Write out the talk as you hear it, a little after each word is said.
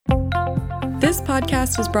This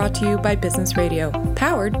podcast is brought to you by Business Radio,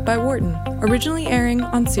 powered by Wharton, originally airing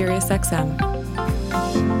on SiriusXM.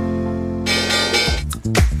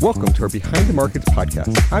 Welcome to our Behind the Markets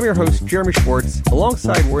podcast. I'm your host, Jeremy Schwartz.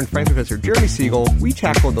 Alongside Wharton Finance Professor Jeremy Siegel, we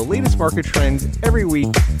tackle the latest market trends every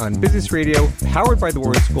week on Business Radio, powered by the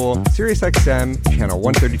Wharton School, SiriusXM, channel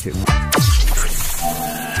 132.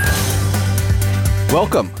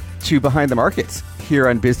 Welcome to Behind the Markets here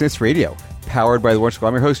on Business Radio, powered by the Wharton School.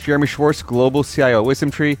 I'm your host, Jeremy Schwartz, Global CIO at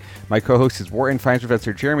Wisdom Tree. My co-host is Wharton Finance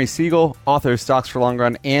Professor Jeremy Siegel, author of Stocks for Long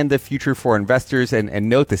Run and the Future for Investors. And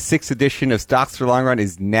note, the 6th edition of Stocks for Long Run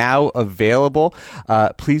is now available.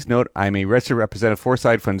 Please note, I'm a registered representative for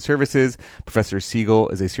Side Fund Services. Professor Siegel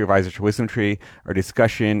is a senior advisor to Wisdom Tree. Our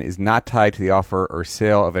discussion is not tied to the offer or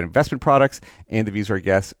sale of investment products, and the views of our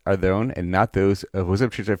guests are their own and not those of Wisdom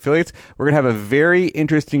Tree's affiliates. We're going to have a very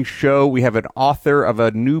interesting show. We have an author of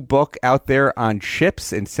a new book out there on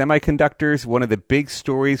chips and semiconductors, one of the big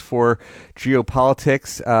stories for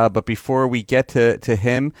geopolitics. But before we get to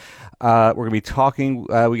him, we're going to be talking.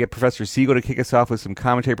 We get Professor Siegel to kick us off with some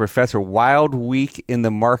commentary. Professor, wild week in the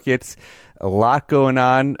markets, a lot going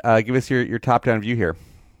on. Give us your top-down view here.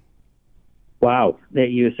 Wow,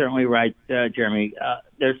 you're certainly right, Jeremy.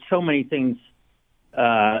 There's so many things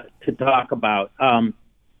to talk about.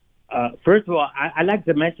 First of all, I'd like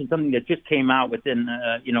to mention something that just came out within,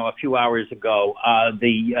 a few hours ago.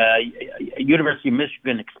 The University of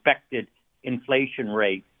Michigan expected inflation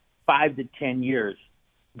rate, 5 to 10 years,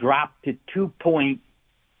 dropped to 2.7%.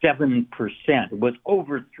 It was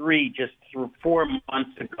over 3 just 4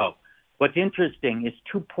 months ago. What's interesting is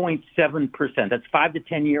 2.7%. That's 5 to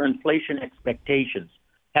 10 year inflation expectations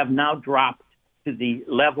have now dropped to the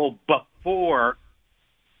level before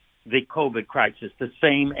the COVID crisis, the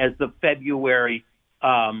same as the February,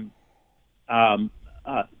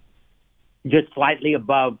 just slightly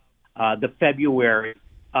above the February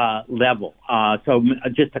level. So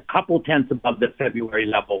just a couple tenths above the February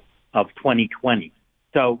level of 2020.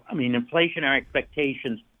 So, I mean, inflationary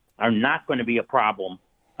expectations are not going to be a problem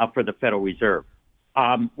for the Federal Reserve.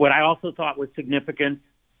 What I also thought was significant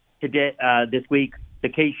today, this week, the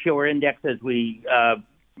Case-Shiller Index, as we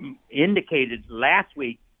indicated last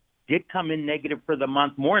week, did come in negative for the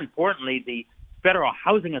month. More importantly, the Federal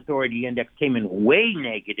Housing Authority Index came in way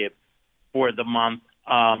negative for the month.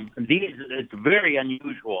 It's very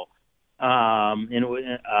unusual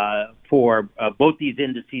for both these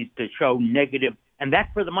indices to show negative, and that's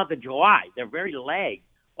for the month of July. They're very lagged.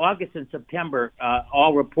 August and September,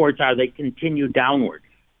 all reports are they continue downward.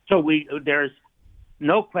 So there's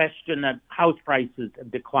no question that house prices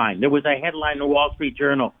have declined. There was a headline in the Wall Street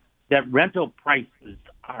Journal that rental prices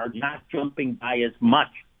are not jumping by as much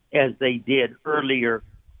as they did earlier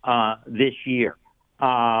this year.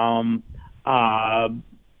 Now,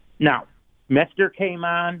 Metzger came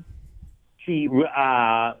on. She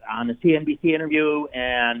on a CNBC interview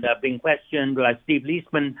and being questioned. Steve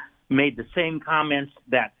Leisman made the same comments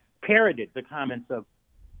that parroted the comments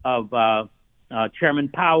of Chairman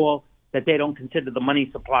Powell, that they don't consider the money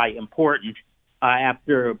supply important,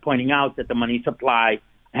 after pointing out that the money supply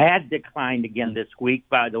had declined again this week,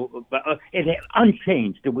 but it had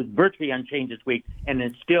unchanged. It was virtually unchanged this week, and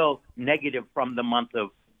it's still negative from the month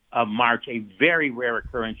of March, a very rare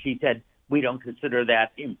occurrence. She said, we don't consider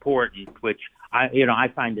that important, which I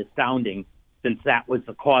find astounding, since that was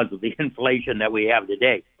the cause of the inflation that we have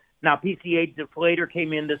today. Now, PCE deflator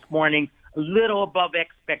came in this morning a little above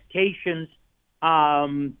expectations.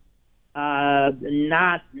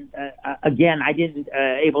 Again, I didn't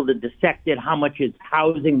able to dissect it. How much is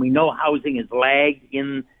housing? We know housing is lagged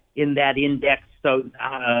in that index, so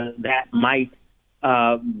that might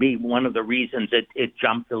be one of the reasons it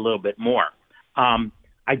jumped a little bit more.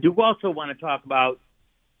 I do also want to talk about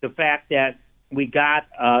the fact that we got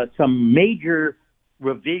some major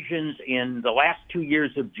revisions in the last 2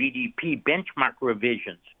 years of GDP, benchmark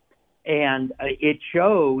revisions, and it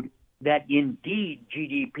showed that indeed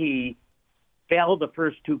GDP fell the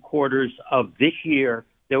first 2 quarters of this year.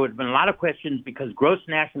 There would have been a lot of questions because gross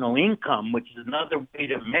national income, which is another way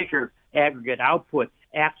to measure aggregate output,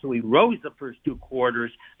 actually rose the first 2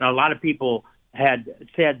 quarters. Now, a lot of people had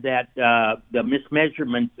said that the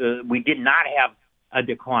mismeasurement, we did not have a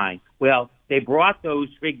decline. Well, they brought those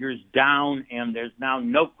figures down, and there's now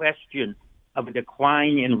no question of a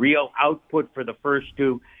decline in real output for the first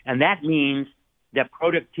 2. And that means that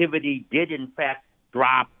productivity did, in fact,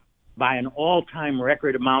 drop by an all-time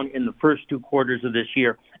record amount in the first 2 quarters of this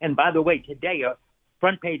year. And by the way, today, a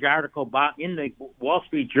front-page article in the Wall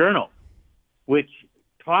Street Journal, which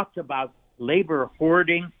talks about labor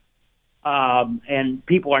hoarding, and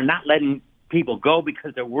people are not letting people go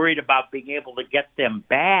because they're worried about being able to get them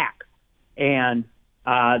back. And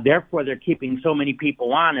therefore, they're keeping so many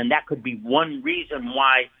people on. And that could be one reason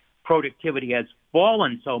why productivity has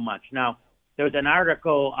fallen so much. Now, there's an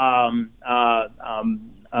article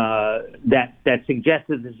that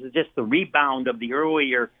suggested this is just the rebound of the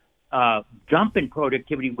earlier jump in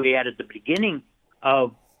productivity we had at the beginning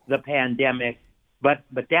of the pandemic. But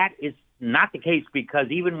that is not the case,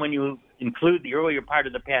 because even when you include the earlier part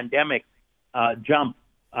of the pandemic jump,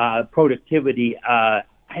 productivity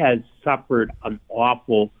has suffered an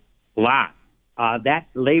awful lot. That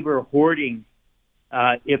labor hoarding,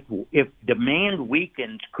 if demand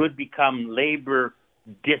weakens, could become labor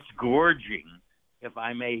disgorging, if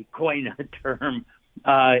I may coin a term,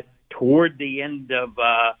 toward the end of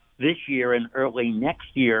this year and early next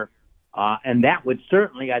year. And that would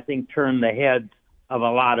certainly, I think, turn the heads of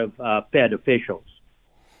a lot of Fed officials.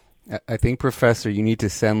 I think, Professor, you need to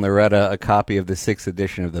send Loretta a copy of the 6th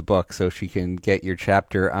edition of the book so she can get your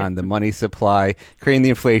chapter on the money supply, creating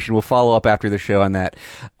the inflation. We'll follow up after the show on that.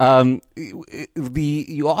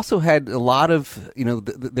 You also had a lot of,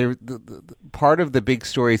 the part of the big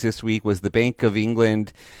stories this week was the Bank of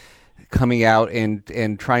England coming out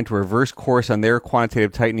and trying to reverse course on their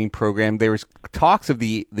quantitative tightening program. There was talks of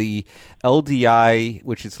the LDI,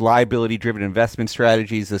 which is liability-driven investment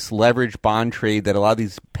strategies, this leverage bond trade that a lot of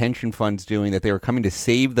these pension funds doing, that they were coming to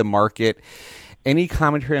save the market. Any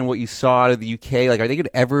commentary on what you saw out of the UK? Like, are they going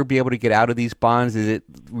to ever be able to get out of these bonds? Is it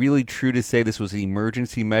really true to say this was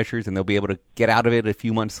emergency measures and they'll be able to get out of it a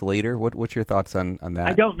few months later? What's your thoughts on that?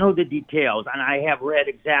 I don't know the details, and I have read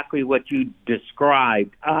exactly what you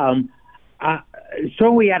described.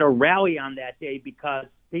 So we had a rally on that day because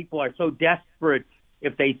people are so desperate.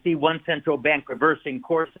 If they see one central bank reversing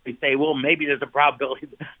course, they say, well, maybe there's a probability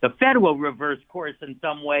the Fed will reverse course in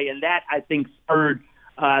some way. And that, I think, spurred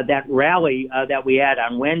that rally that we had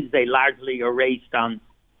on Wednesday, largely erased on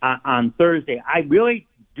Thursday. I really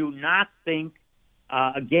do not think,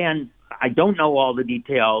 again, I don't know all the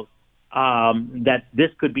details, that this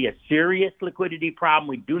could be a serious liquidity problem.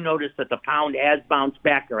 We do notice that the pound has bounced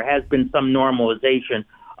back. There has been some normalization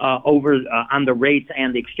over on the rates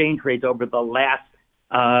and the exchange rates over the last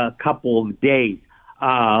couple of days.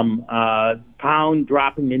 Pound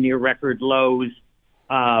dropping to near record lows.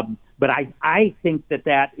 But I think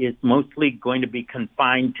that is mostly going to be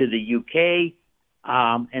confined to the UK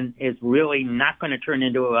and is really not going to turn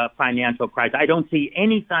into a financial crisis. I don't see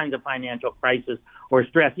any signs of financial crisis or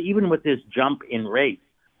stress, even with this jump in rates.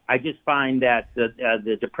 I just find that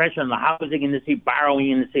the depression, the housing industry, borrowing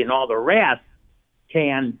industry, and all the rest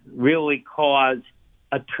can really cause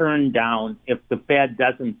a turn down if the Fed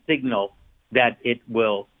doesn't signal that it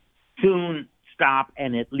will soon stop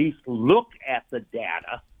and at least look at the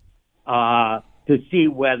data to see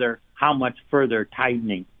how much further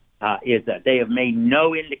tightening is that. They have made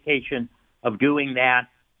no indication of doing that.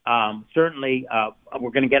 Certainly,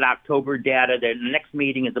 we're going to get October data. The next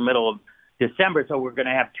meeting is the middle of December, so we're going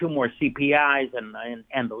to have two more CPIs and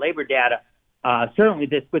the labor data. Certainly,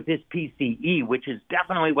 with this PCE, which is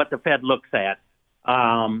definitely what the Fed looks at.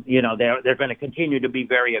 They're going to continue to be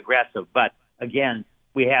very aggressive. But again,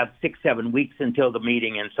 we have 6-7 weeks until the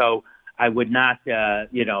meeting, and so I would not, say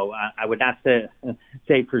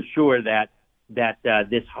for sure that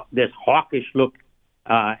this hawkish look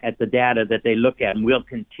at the data that they look at will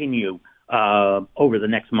continue over the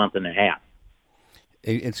next month and a half.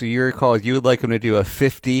 And so you recall you would like them to do a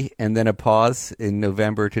 50 and then a pause in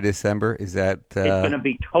November to December. Is that it's going to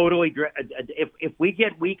be totally if we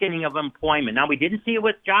get weakening of employment. Now, we didn't see it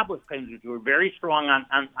with jobless claims, which were very strong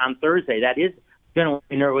on Thursday. That is generally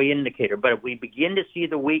an early indicator. But if we begin to see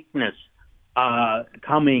the weakness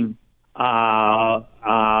coming, we now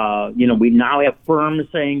have firms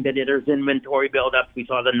saying that there's inventory buildup. We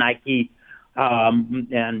saw the Nike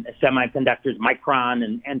and semiconductors,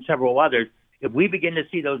 Micron, and several others. If we begin to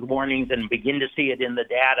see those warnings and begin to see it in the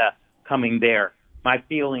data coming there, my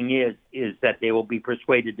feeling is that they will be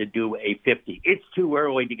persuaded to do a 50. It's too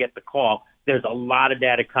early to get the call. There's a lot of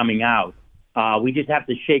data coming out. We just have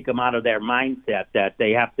to shake them out of their mindset that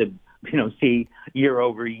they have to, see year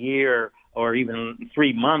over year or even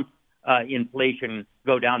 3 months inflation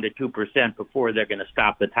go down to 2% before they're going to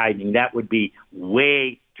stop the tightening. That would be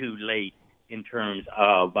way too late in terms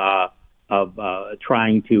of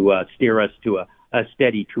trying to steer us to a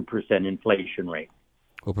steady 2% inflation rate.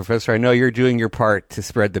 Well, Professor, I know you're doing your part to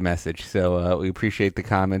spread the message, so we appreciate the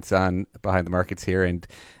comments on Behind the Markets here. And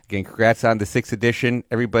again, congrats on the 6th edition.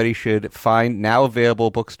 Everybody should find now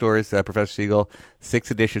available bookstores. Professor Siegel,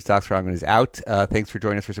 6th edition Stock Strongman is out. Thanks for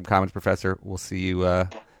joining us for some comments, Professor. We'll see you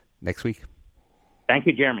next week. Thank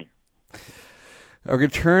you, Jeremy. We're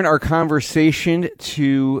going to turn our conversation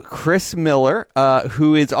to Chris Miller,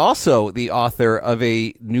 who is also the author of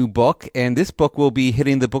a new book. And this book will be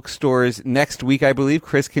hitting the bookstores next week, I believe.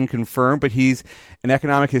 Chris can confirm, but he's an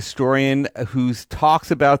economic historian who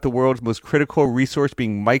talks about the world's most critical resource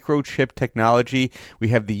being microchip technology. We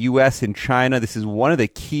have the U.S. and China. This is one of the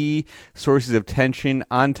key sources of tension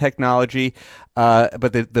on technology.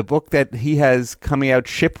 But the book that he has coming out,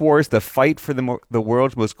 Chip Wars, The Fight for the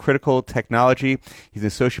World's Most Critical Technology. He's an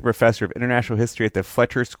associate professor of international history at the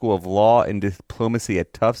Fletcher School of Law and Diplomacy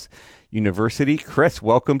at Tufts University. Chris,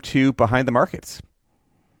 welcome to Behind the Markets.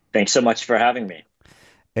 Thanks so much for having me.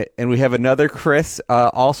 And we have another Chris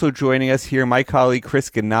also joining us here, my colleague Chris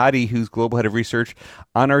Gennady, who's Global Head of Research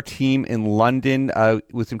on our team in London,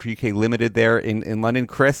 WisdomTree UK Limited there in London.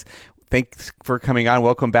 Chris, thanks for coming on.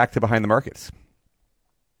 Welcome back to Behind the Markets.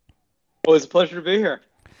 Well, it's a pleasure to be here.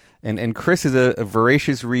 And Chris is a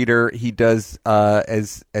voracious reader. He does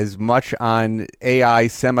as much on AI,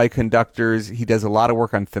 semiconductors. He does a lot of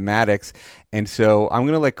work on thematics. And so I'm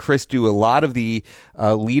going to let Chris do a lot of the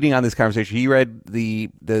leading on this conversation. He read the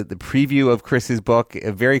preview of Chris's book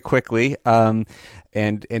very quickly. And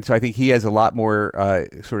so I think he has a lot more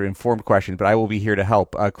sort of informed questions, but I will be here to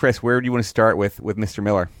help. Chris, where do you want to start with Mr.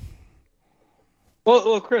 Miller?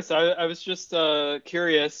 Well, Chris, I was just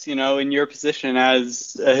curious, in your position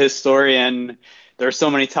as a historian, there are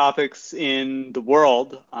so many topics in the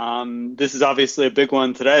world. This is obviously a big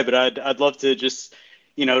one today, but I'd love to just,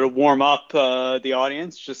 to warm up the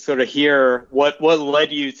audience, just sort of hear what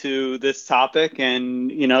led you to this topic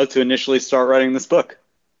and, to initially start writing this book.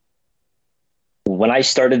 When I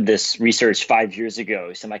started this research 5 years ago,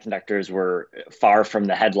 semiconductors were far from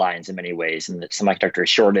the headlines in many ways, and the semiconductor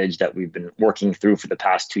shortage that we've been working through for the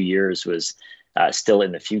past 2 years was still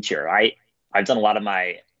in the future. I've done a lot of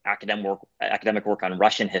my academic work on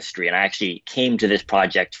Russian history, and I actually came to this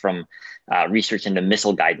project from research into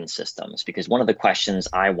missile guidance systems, because one of the questions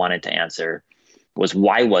I wanted to answer was,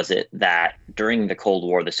 why was it that during the Cold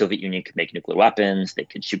War, the Soviet Union could make nuclear weapons, they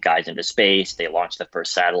could shoot guys into space, they launched the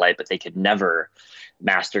first satellite, but they could never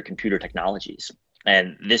master computer technologies?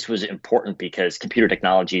 And this was important because computer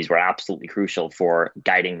technologies were absolutely crucial for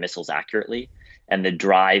guiding missiles accurately. And the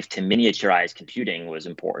drive to miniaturize computing was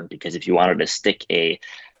important because if you wanted to stick a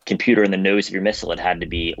computer in the nose of your missile, it had to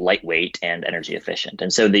be lightweight and energy efficient.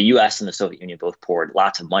 And so the US and the Soviet Union both poured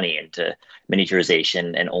lots of money into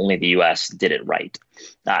miniaturization, and only the US did it right.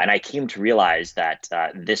 And I came to realize that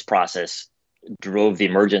this process drove the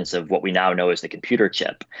emergence of what we now know as the computer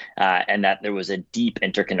chip, and that there was a deep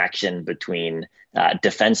interconnection between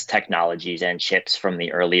defense technologies and chips from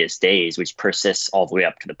the earliest days, which persists all the way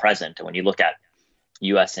up to the present. And when you look at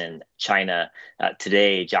US and China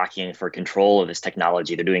today jockeying for control of this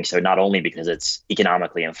technology, they're doing so not only because it's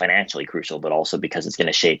economically and financially crucial, but also because it's going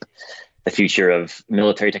to shape the future of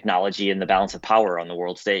military technology and the balance of power on the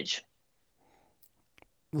world stage.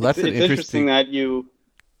 Well, that's it's interesting that you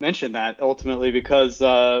mentioned that ultimately, because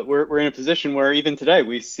we're in a position where even today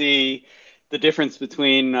we see the difference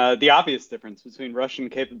between the obvious difference between Russian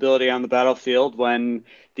capability on the battlefield when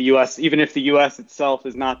the U.S., even if the U.S. itself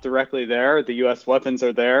is not directly there, the U.S. weapons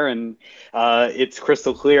are there, and it's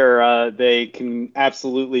crystal clear they can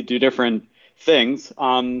absolutely do different things.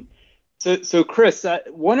 So Chris,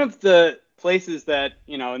 one of the places that,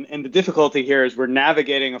 and the difficulty here is we're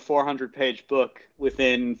navigating a 400-page book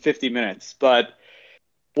within 50 minutes, but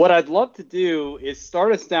what I'd love to do is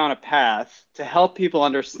start us down a path to help people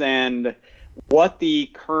understand what the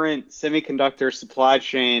current semiconductor supply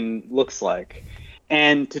chain looks like.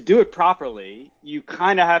 And to do it properly, you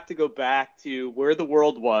kind of have to go back to where the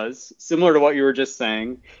world was, similar to what you were just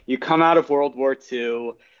saying. You come out of World War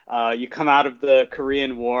II, you come out of the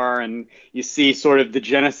Korean War, and you see sort of the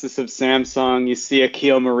genesis of Samsung. You see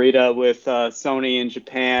Akio Morita with Sony in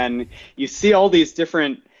Japan. You see all these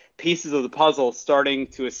different pieces of the puzzle starting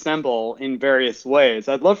to assemble in various ways.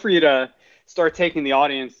 I'd love for you to start taking the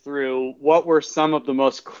audience through what were some of the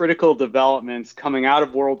most critical developments coming out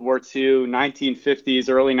of World War II, 1950s,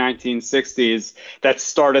 early 1960s, that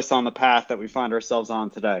start us on the path that we find ourselves on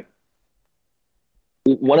today.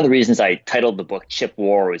 One of the reasons I titled the book Chip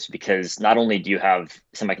War was because not only do you have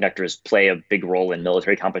semiconductors play a big role in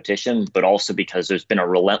military competition, but also because there's been a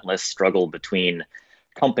relentless struggle between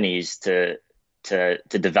companies to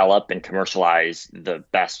develop and commercialize the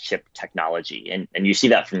best chip technology. And you see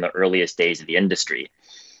that from the earliest days of the industry.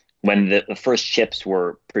 When the first chips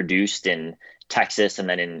were produced in Texas and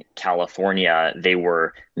then in California, they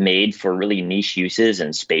were made for really niche uses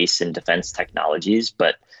in space and defense technologies,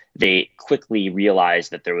 but they quickly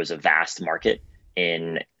realized that there was a vast market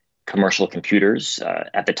in commercial computers,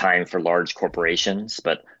 at the time for large corporations,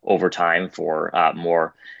 but over time for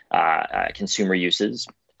more consumer uses.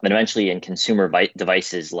 And eventually in consumer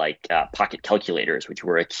devices like pocket calculators, which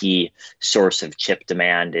were a key source of chip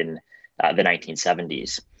demand in the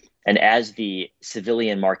 1970s. And as the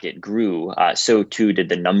civilian market grew, so too did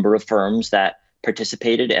the number of firms that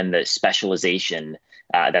participated and the specialization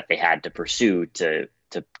that they had to pursue to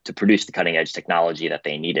produce the cutting edge technology that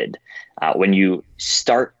they needed. When you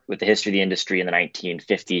start with the history of the industry in the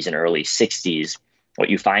 1950s and early 60s, what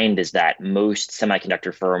you find is that most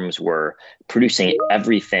semiconductor firms were producing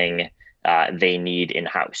everything they need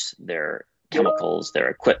in-house, their chemicals, their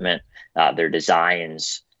equipment, their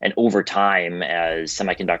designs. And over time, as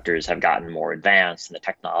semiconductors have gotten more advanced and the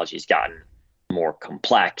technology has gotten more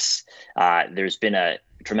complex, there's been a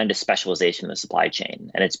tremendous specialization in the supply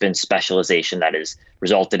chain. And it's been specialization that has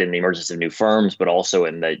resulted in the emergence of new firms, but also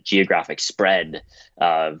in the geographic spread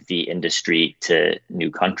of the industry to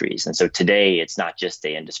new countries. And so today, it's not just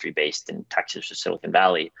a industry based in Texas or Silicon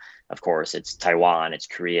Valley. Of course, it's Taiwan, it's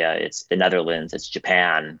Korea, it's the Netherlands, it's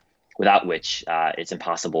Japan, without which it's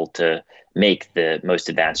impossible to make the most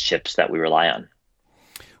advanced chips that we rely on.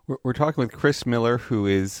 We're talking with Chris Miller, who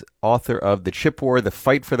is author of The Chip War, The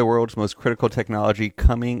Fight for the World's Most Critical Technology,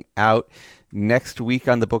 coming out next week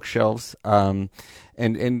on the bookshelves. And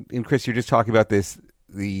Chris, you're just talking about this,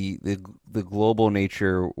 the global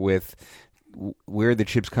nature with where the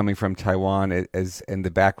chip's coming from, Taiwan, and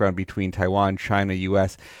the background between Taiwan, China,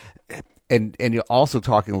 U.S., and you're also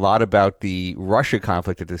talking a lot about the Russia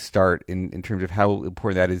conflict at the start in terms of how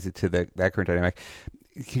important that is to that current dynamic.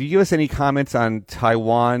 Can you give us any comments on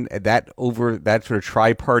Taiwan, that sort of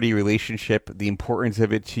tri-party relationship, the importance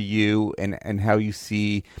of it to you, and how you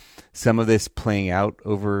see some of this playing out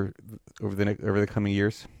over the coming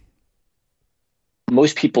years?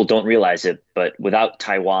 Most people don't realize it, but without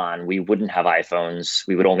Taiwan, we wouldn't have iPhones.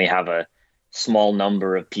 We would only have a small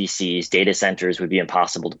number of PCs. Data centers would be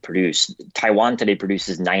impossible to produce. Taiwan today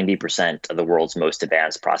produces 90% of the world's most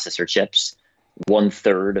advanced processor chips.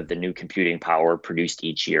 1/3 of the new computing power produced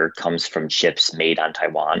each year comes from chips made on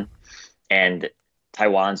Taiwan. And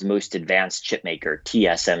Taiwan's most advanced chip maker,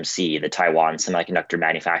 TSMC, the Taiwan Semiconductor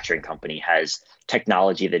Manufacturing Company, has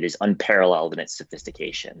technology that is unparalleled in its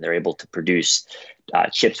sophistication. They're able to produce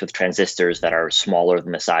chips with transistors that are smaller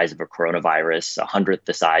than the size of a coronavirus, 100th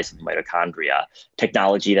the size of mitochondria,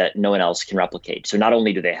 technology that no one else can replicate. So not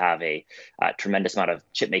only do they have a tremendous amount of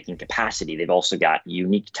chip making capacity, they've also got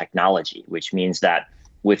unique technology, which means that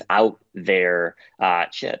without their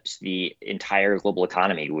chips, the entire global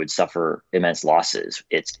economy would suffer immense losses.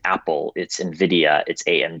 It's Apple, it's NVIDIA, it's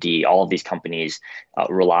AMD. All of these companies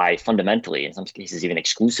rely fundamentally, in some cases even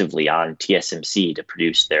exclusively, on TSMC to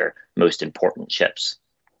produce their most important chips.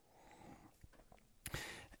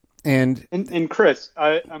 And Chris,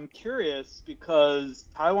 I'm curious because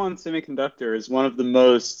Taiwan Semiconductor is one of the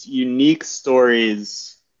most unique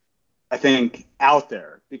stories, I think, out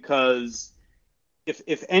there, because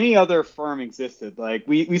if any other firm existed, like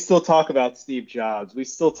we still talk about Steve Jobs, we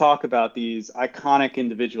still talk about these iconic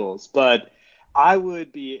individuals, but I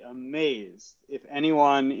would be amazed if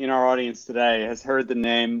anyone in our audience today has heard the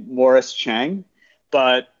name Morris Chang.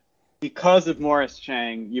 But because of Morris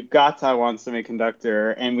Chang, you've got Taiwan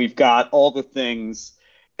Semiconductor, and we've got all the things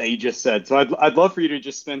that you just said. So I'd love for you to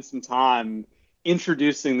just spend some time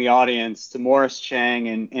introducing the audience to Morris Chang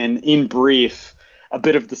and in brief, a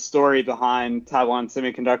bit of the story behind Taiwan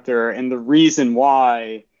Semiconductor and the reason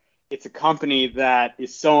why it's a company that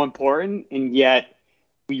is so important, and yet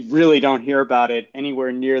we really don't hear about it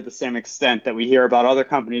anywhere near the same extent that we hear about other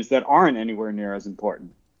companies that aren't anywhere near as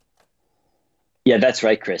important. Yeah, that's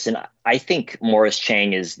right, Chris. And I think Morris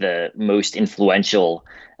Chang is the most influential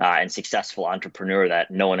and successful entrepreneur that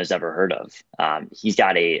no one has ever heard of. He's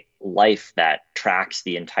got a life that tracks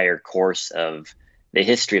the entire course of the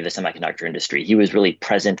history of the semiconductor industry. He was really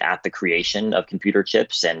present at the creation of computer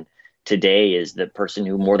chips, and today is the person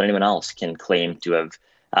who more than anyone else can claim to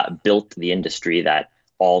have built the industry that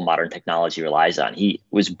all modern technology relies on. He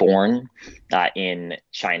was born in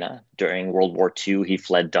China during World War II. He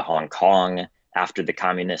fled to Hong Kong. After the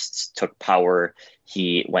communists took power,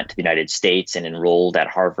 he went to the United States and enrolled at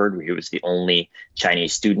Harvard, where he was the only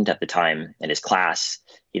Chinese student at the time in his class.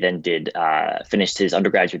 He then finished his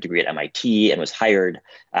undergraduate degree at MIT and was hired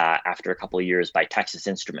after a couple of years by Texas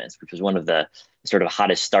Instruments, which was one of the sort of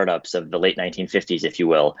hottest startups of the late 1950s, if you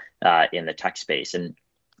will, in the tech space. And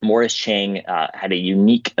Morris Chang had a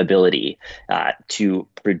unique ability to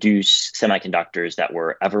produce semiconductors that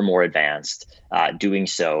were ever more advanced, doing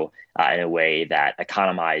so in a way that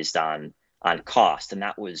economized on on cost. And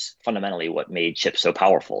that was fundamentally what made chips so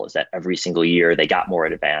powerful, is that every single year they got more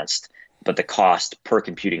advanced, but the cost per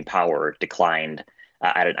computing power declined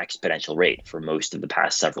at an exponential rate for most of the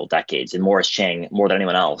past several decades. And Morris Chang, more than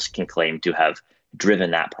anyone else, can claim to have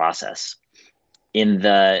driven that process. In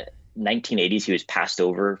the 1980s, he was passed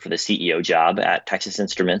over for the CEO job at Texas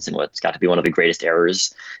Instruments in what's got to be one of the greatest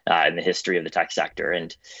errors in the history of the tech sector.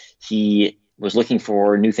 And he was looking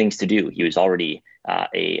for new things to do. He was already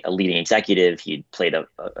a leading executive. He'd played a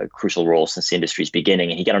crucial role since the industry's beginning.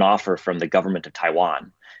 And he got an offer from the government of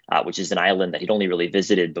Taiwan, which is an island that he'd only really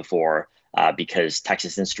visited before because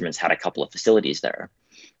Texas Instruments had a couple of facilities there,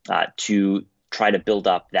 to try to build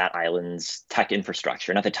up that island's tech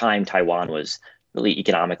infrastructure. And at the time, Taiwan was really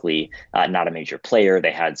economically not a major player.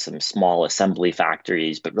 They had some small assembly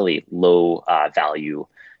factories, but really low value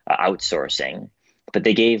outsourcing. But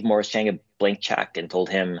they gave Morris Chang a blank check and told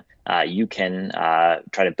him, you can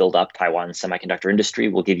try to build up Taiwan's semiconductor industry.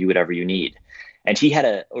 We'll give you whatever you need. And he had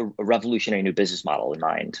a revolutionary new business model in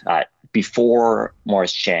mind. Before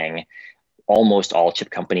Morris Chang, almost all chip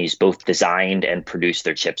companies both designed and produced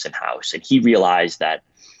their chips in-house. And he realized that,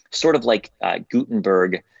 sort of like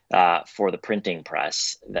Gutenberg for the printing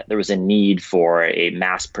press, that there was a need for a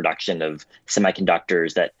mass production of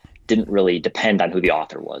semiconductors that didn't really depend on who the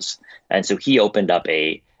author was. And so he opened up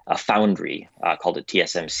a foundry called a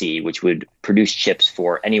TSMC, which would produce chips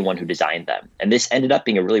for anyone who designed them. And this ended up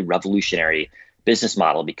being a really revolutionary business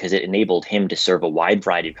model because it enabled him to serve a wide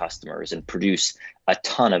variety of customers and produce a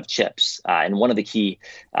ton of chips. And one of the key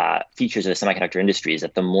features of the semiconductor industry is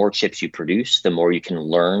that the more chips you produce, the more you can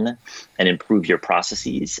learn and improve your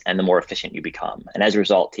processes, and the more efficient you become. And as a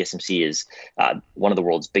result, TSMC is one of the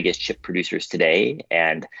world's biggest chip producers today.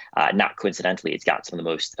 And not coincidentally, it's got some of the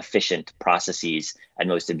most efficient processes and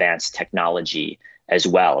most advanced technology as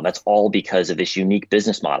well. And that's all because of this unique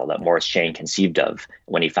business model that Morris Chang conceived of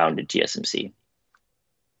when he founded TSMC.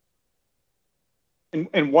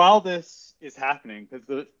 And while this is happening,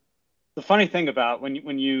 because the funny thing about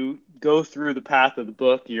when you go through the path of the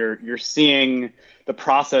book, you're seeing the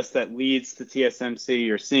process that leads to TSMC,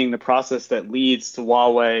 you're seeing the process that leads to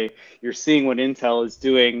Huawei, you're seeing what Intel is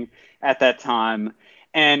doing at that time.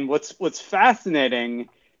 And what's fascinating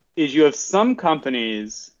is you have some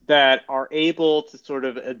companies that are able to sort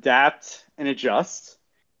of adapt and adjust,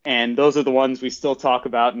 and those are the ones we still talk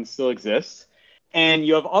about and still exist. And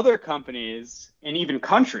you have other companies and even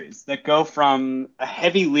countries that go from a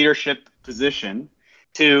heavy leadership position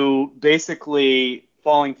to basically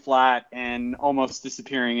falling flat and almost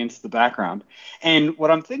disappearing into the background. And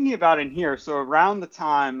what I'm thinking about in here, so around the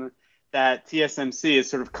time that TSMC is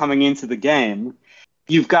sort of coming into the game,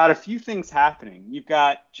 you've got a few things happening. You've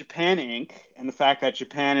got Japan Inc. and the fact that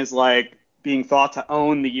Japan is like being thought to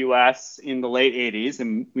own the US in the late 80s,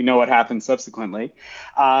 and we know what happened subsequently.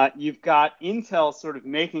 You've got Intel sort of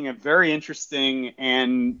making a very interesting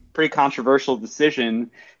and pretty controversial decision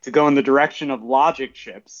to go in the direction of logic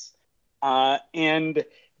chips. And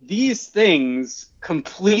these things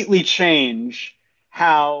completely change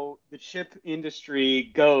how the chip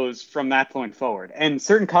industry goes from that point forward. And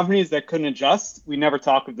certain companies that couldn't adjust, we never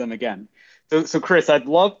talk of them again. So Chris, I'd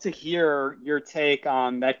love to hear your take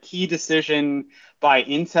on that key decision by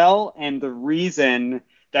Intel and the reason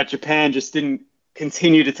that Japan just didn't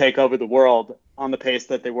continue to take over the world on the pace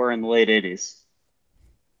that they were in the late 80s.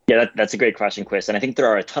 Yeah, that's a great question, Chris. And I think there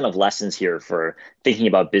are a ton of lessons here for thinking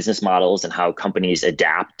about business models and how companies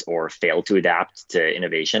adapt or fail to adapt to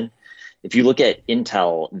innovation. If you look at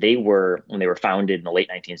Intel, when they were founded in the late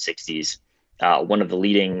 1960s, one of the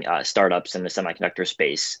leading startups in the semiconductor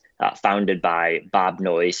space, founded by Bob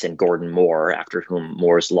Noyce and Gordon Moore, after whom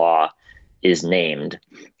Moore's Law is named.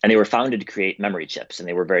 And they were founded to create memory chips, and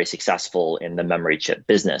they were very successful in the memory chip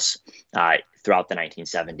business throughout the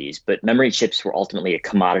 1970s. But memory chips were ultimately a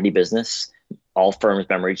commodity business. All firms'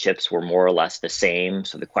 memory chips were more or less the same.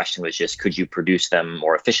 So the question was just, could you produce them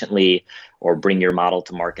more efficiently or bring your model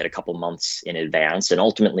to market a couple months in advance? And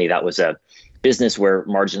ultimately, that was a business where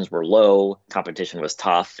margins were low, competition was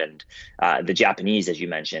tough, and the Japanese, as you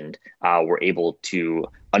mentioned, were able to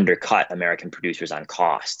undercut American producers on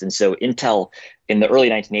cost. And so Intel in the early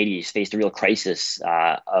 1980s faced a real crisis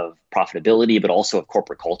of profitability, but also of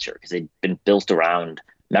corporate culture, because they'd been built around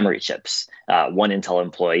memory chips. One Intel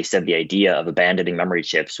employee said the idea of abandoning memory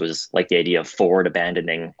chips was like the idea of Ford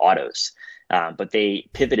abandoning autos. But they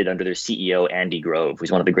pivoted under their CEO, Andy Grove,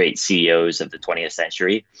 who's one of the great CEOs of the 20th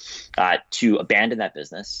century, to abandon that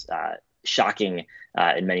business, shocking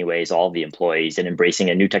in many ways all the employees, and embracing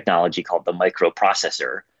a new technology called the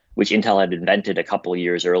microprocessor, which Intel had invented a couple of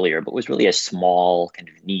years earlier, but was really a small kind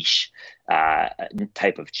of niche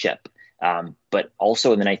type of chip. But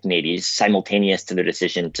also in the 1980s, simultaneous to their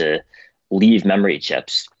decision to leave memory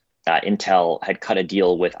chips, Intel had cut a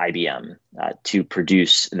deal with IBM to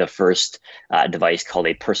produce the first device called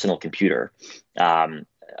a personal computer,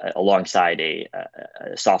 alongside a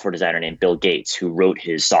software designer named Bill Gates, who wrote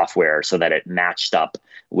his software so that it matched up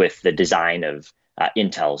with the design of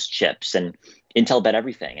Intel's chips. And Intel bet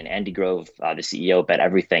everything, and Andy Grove, the CEO, bet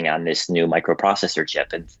everything on this new microprocessor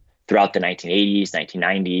chip. And throughout the 1980s,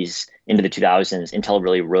 1990s, into the 2000s, Intel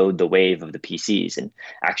really rode the wave of the PCs and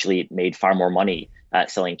actually made far more money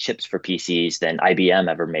selling chips for PCs than IBM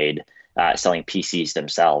ever made selling PCs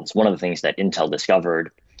themselves. One of the things that Intel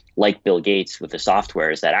discovered, like Bill Gates with the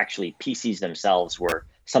software, is that actually PCs themselves were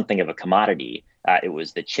something of a commodity. It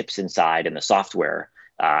was the chips inside and the software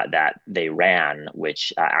that they ran,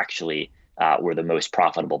 which actually were the most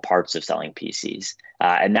profitable parts of selling PCs.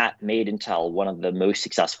 And that made Intel one of the most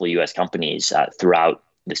successful US companies throughout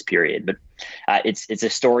this period. But it's a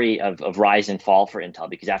story of rise and fall for Intel,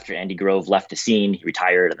 because after Andy Grove left the scene, he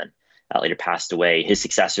retired and then later passed away. His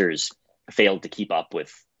successors failed to keep up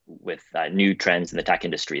with new trends in the tech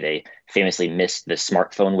industry. They famously missed the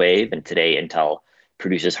smartphone wave, and today Intel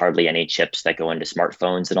produces hardly any chips that go into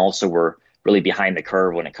smartphones, and also we're really behind the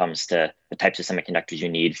curve when it comes to the types of semiconductors you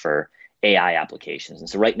need for AI applications. And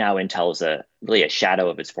so right now, Intel is really a shadow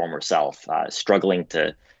of its former self, struggling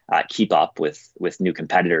to keep up with new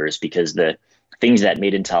competitors, because the things that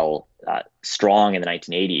made Intel strong in the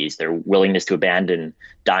 1980s, their willingness to abandon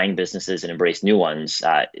dying businesses and embrace new ones,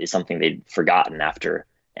 is something they'd forgotten after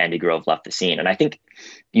Andy Grove left the scene. And I think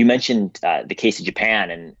you mentioned the case of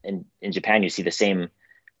Japan, and in Japan, you see the same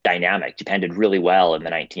dynamic. Japan did really well in the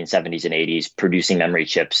 1970s and 80s, producing memory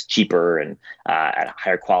chips cheaper and at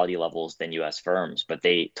higher quality levels than US firms, but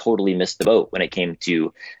they totally missed the boat when it came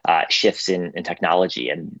to shifts in technology.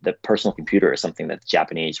 And the personal computer is something that the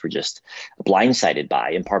Japanese were just blindsided by,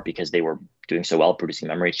 in part because they were doing so well producing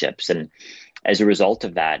memory chips. And as a result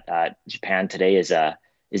of that, Japan today is a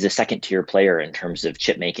second tier player in terms of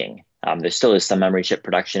chip making. There still is some memory chip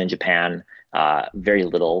production in Japan, very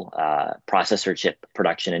little processor chip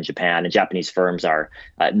production in Japan, and Japanese firms are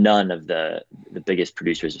none of the biggest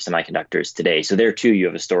producers of semiconductors today. So there too, you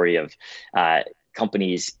have a story of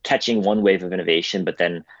companies catching one wave of innovation, but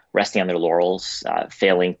then resting on their laurels,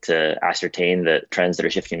 failing to ascertain the trends that are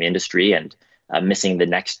shifting the industry, and missing the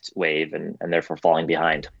next wave, and therefore falling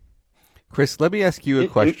behind. Chris, let me ask you a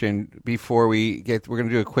question before we're going to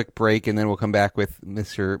do a quick break, and then we'll come back with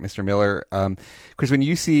Mr. Miller. Chris, when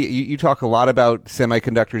you talk a lot about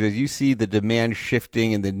semiconductors, as you see the demand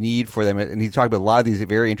shifting and the need for them, and you talk about a lot of these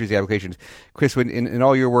very interesting applications. Chris, when in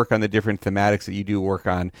all your work on the different thematics that you do work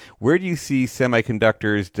on, where do you see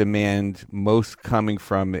semiconductors demand most coming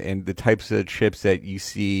from, and the types of chips that you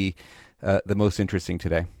see the most interesting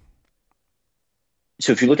today?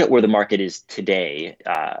 So if you look at where the market is today,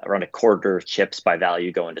 around a quarter of chips by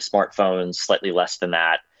value go into smartphones, slightly less than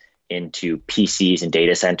that into PCs and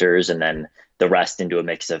data centers, and then the rest into a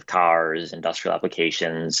mix of cars, industrial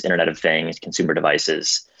applications, Internet of Things, consumer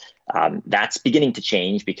devices. That's beginning to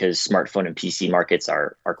change because smartphone and PC markets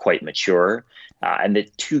are quite mature. And the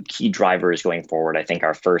two key drivers going forward, I think,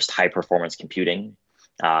 are first, high performance computing,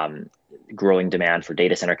 growing demand for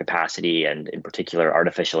data center capacity, and in particular,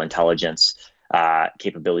 artificial intelligence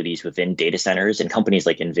capabilities within data centers. And companies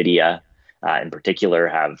like NVIDIA in particular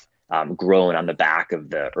have grown on the back of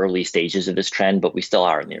the early stages of this trend, but we still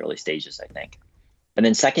are in the early stages, I think. And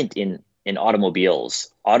then second, in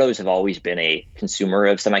automobiles, autos have always been a consumer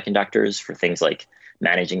of semiconductors for things like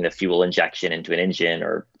managing the fuel injection into an engine,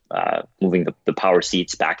 or moving the power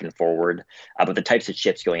seats back and forward. But the types of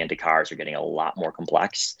chips going into cars are getting a lot more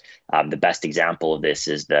complex. The best example of this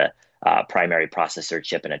is the primary processor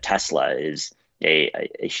chip in a Tesla is a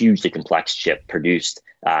hugely complex chip produced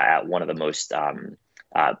at one of the most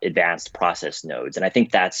advanced process nodes. And I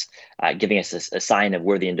think that's giving us a sign of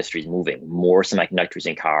where the industry is moving: more semiconductors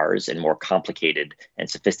in cars and more complicated and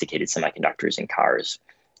sophisticated semiconductors in cars.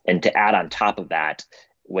 And to add on top of that,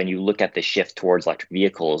 when you look at the shift towards electric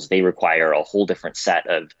vehicles, they require a whole different set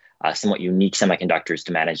of somewhat unique semiconductors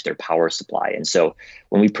to manage their power supply. And so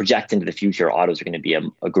when we project into the future, autos are going to be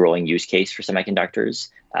a growing use case for semiconductors,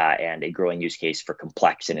 and a growing use case for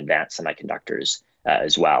complex and advanced semiconductors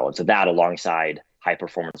as well. And so that, alongside high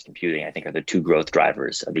performance computing, I think, are the two growth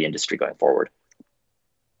drivers of the industry going forward.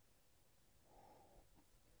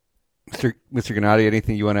 Mr. Gennady,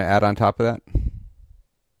 anything you want to add on top of that?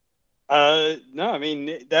 No, I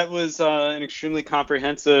mean, that was an extremely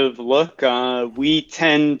comprehensive look. We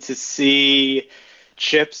tend to see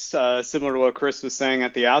chips, similar to what Chris was saying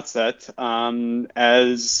at the outset,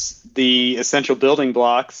 as the essential building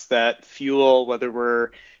blocks that fuel, whether we're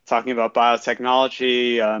talking about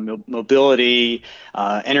biotechnology, mobility,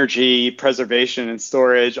 energy preservation and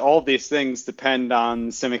storage. All of these things depend on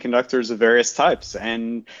semiconductors of various types,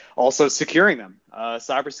 and also securing them.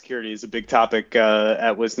 Cybersecurity is a big topic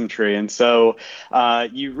at WisdomTree. And so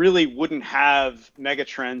you really wouldn't have mega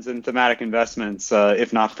trends and thematic investments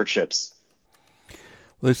if not for chips.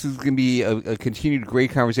 Well, this is going to be a continued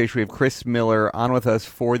great conversation. We have Chris Miller on with us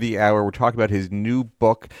for the hour. We're talking about his new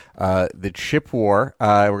book, The Chip War.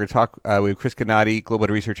 We're going to talk with Chris Gennady, Global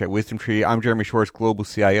Head of Research at WisdomTree. I'm Jeremy Schwartz, Global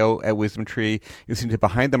CIO at WisdomTree. You're listening to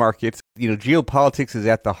Behind the Markets. You know, geopolitics is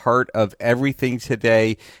at the heart of everything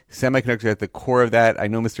today. Semiconductors are at the core of that. I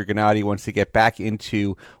know Mr. Gennady wants to get back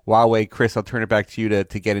into Huawei. Chris, I'll turn it back to you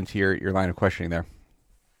to get into your line of questioning there.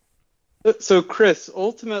 So, Chris,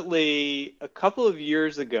 ultimately, a couple of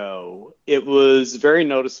years ago, it was very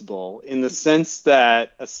noticeable in the sense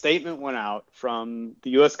that a statement went out from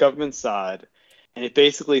the U.S. government side, and it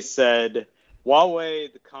basically said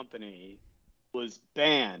Huawei, the company, was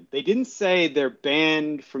banned. They didn't say they're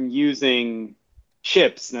banned from using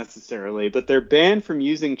chips necessarily, but they're banned from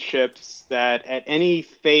using chips that at any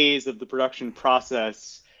phase of the production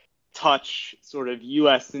process touch sort of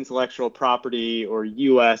U.S. intellectual property or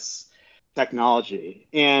U.S. technology.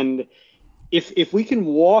 And if we can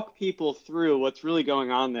walk people through what's really going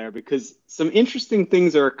on there, because some interesting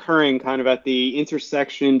things are occurring kind of at the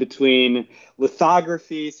intersection between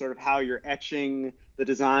lithography, sort of how you're etching the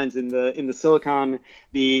designs in the silicon,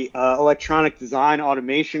 the electronic design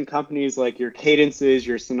automation companies like your Cadences,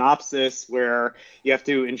 your Synopsys, where you have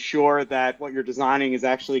to ensure that what you're designing is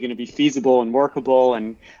actually going to be feasible and workable.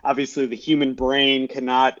 And obviously the human brain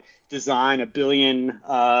cannot design a billion,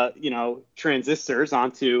 transistors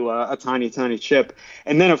onto a tiny this.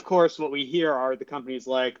 And then, of course, what we hear are the companies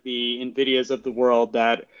like the NVIDIAs of the world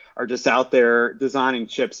that are just out there designing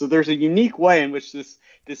chips. So there's a unique way in which this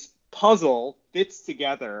puzzle fits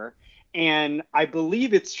together. And I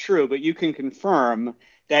believe it's true, but you can confirm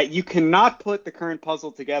that you cannot put the current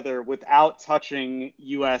puzzle together without touching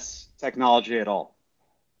U.S. technology at all.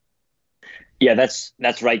 Yeah, that's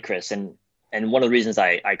right, Chris. And one of the reasons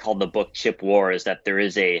I called the book Chip War is that there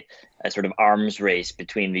is a sort of arms race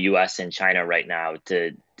between the US and China right now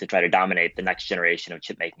to try to dominate the next generation of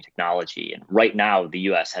chip making technology. And right now, the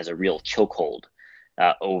US has a real chokehold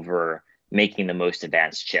over making the most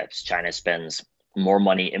advanced chips. China spends more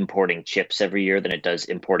money importing chips every year than it does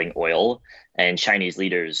importing oil. And Chinese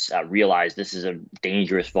leaders realize this is a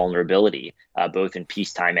dangerous vulnerability, both in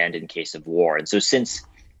peacetime and in case of war. And so since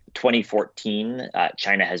 2014,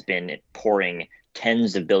 China has been pouring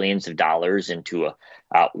tens of billions of dollars into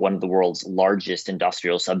one of the world's largest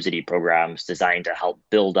industrial subsidy programs designed to help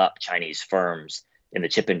build up Chinese firms in the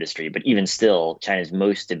chip industry. But even still, China's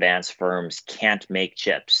most advanced firms can't make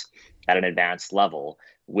chips at an advanced level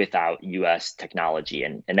without U.S. technology.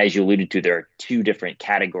 And as you alluded to, there are two different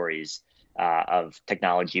categories of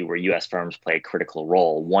technology where U.S. firms play a critical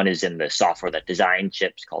role. One is in the software that design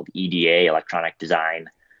chips called EDA, electronic design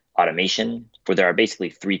automation, where there are basically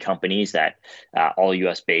three companies that all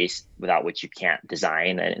US based, without which you can't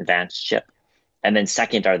design an advanced chip. And then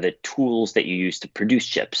second are the tools that you use to produce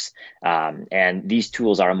chips. And these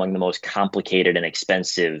tools are among the most complicated and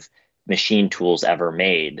expensive machine tools ever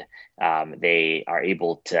made. They are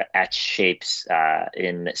able to etch shapes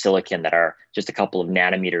in silicon that are just a couple of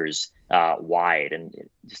nanometers wide. And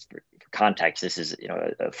just for context, this is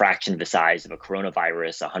a fraction of the size of a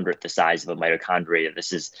coronavirus, 100th the size of a mitochondria.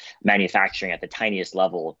 This is manufacturing at the tiniest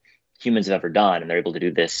level humans have ever done, and they're able to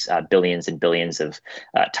do this billions and billions of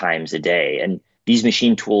times a day. And these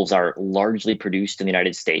machine tools are largely produced in the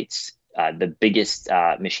United States. The biggest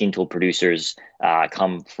machine tool producers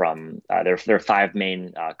come from, there are five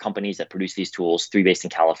main companies that produce these tools, three based in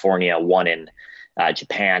California, one in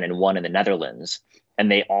Japan, and one in the Netherlands. And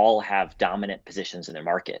they all have dominant positions in their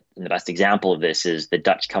market. And the best example of this is the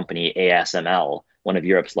Dutch company ASML, one of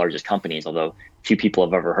Europe's largest companies, although few people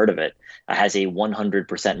have ever heard of it, has a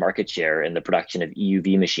 100% market share in the production of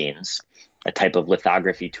EUV machines, a type of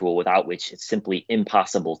lithography tool without which it's simply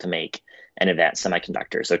impossible to make an advanced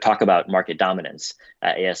semiconductor. So talk about market dominance.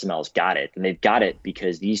 ASML's got it. And they've got it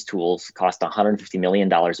because these tools cost $150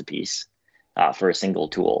 million a piece. For a single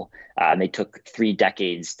tool. And they took 3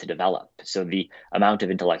 decades to develop. So the amount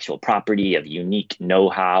of intellectual property, of unique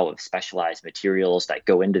know-how, of specialized materials that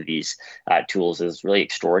go into these tools is really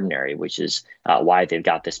extraordinary, which is why they've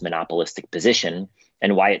got this monopolistic position.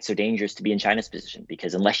 and why it's so dangerous to be in China's position.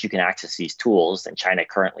 Because unless you can access these tools, and China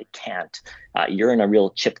currently can't, you're in a real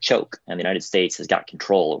chip choke. And the United States has got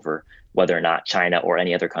control over whether or not China or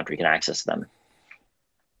any other country can access them.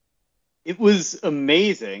 It was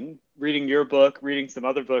amazing reading your book, reading some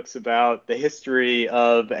other books about the history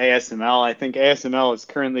of ASML. I think ASML is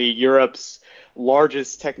currently Europe's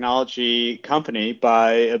largest technology company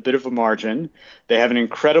by a bit of a margin. They have an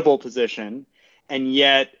incredible position, and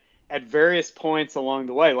yet at various points along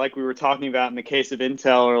the way, like we were talking about in the case of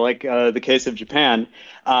Intel or like the case of Japan,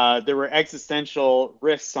 there were existential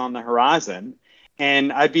risks on the horizon.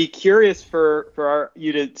 And I'd be curious for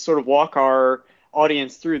you to sort of walk our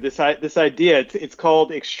audience through this idea. It's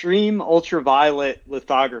called extreme ultraviolet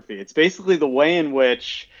lithography. It's basically the way in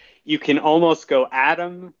which you can almost go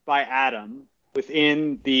atom by atom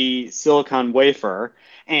within the silicon wafer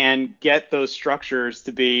and get those structures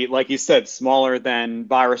to be, like you said, smaller than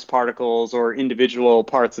virus particles or individual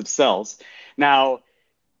parts of cells. Now,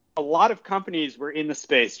 a lot of companies were in the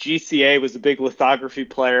space. GCA was a big lithography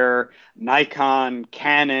player, Nikon,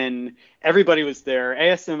 Canon, everybody was there.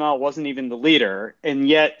 ASML wasn't even the leader, and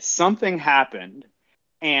yet something happened,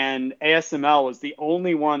 and ASML was the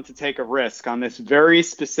only one to take a risk on this very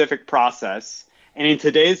specific process. And in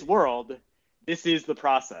today's world, this is the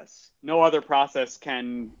process. No other process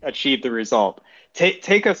can achieve the result.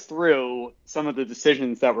 Take us through some of the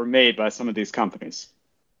decisions that were made by some of these companies.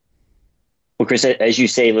 Well, Chris, as you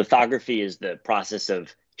say, lithography is the process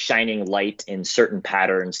of shining light in certain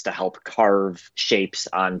patterns to help carve shapes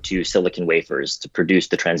onto silicon wafers to produce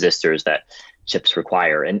the transistors that chips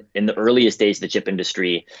require. And in the earliest days of the chip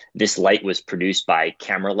industry, this light was produced by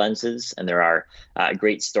camera lenses. And there are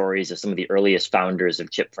great stories of some of the earliest founders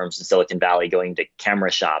of chip firms in Silicon Valley going to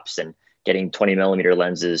camera shops and getting 20 millimeter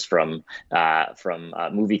lenses from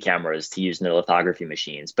movie cameras to use in their lithography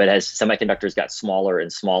machines. But as semiconductors got smaller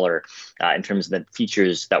and smaller in terms of the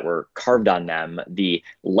features that were carved on them, the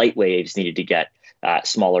light waves needed to get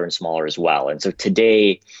smaller and smaller as well. And so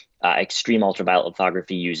today, extreme ultraviolet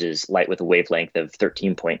lithography uses light with a wavelength of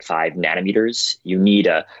 13.5 nanometers. You need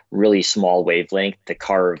a really small wavelength to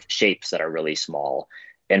carve shapes that are really small.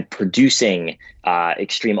 And producing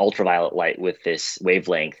extreme ultraviolet light with this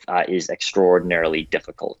wavelength is extraordinarily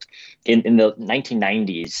difficult. In the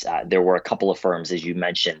 1990s, there were a couple of firms, as you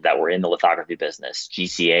mentioned, that were in the lithography business.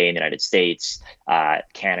 GCA in the United States,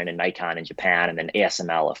 Canon and Nikon in Japan, and then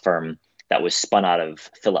ASML, a firm that was spun out of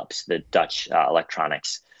Philips, the Dutch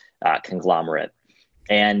electronics conglomerate.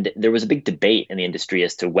 And there was a big debate in the industry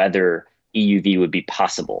as to whether EUV would be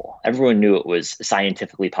possible. Everyone knew it was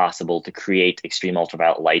scientifically possible to create extreme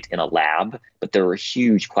ultraviolet light in a lab, but there were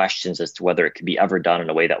huge questions as to whether it could be ever done in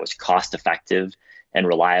a way that was cost effective and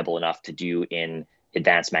reliable enough to do in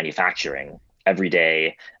advanced manufacturing every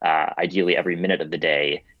day, ideally every minute of the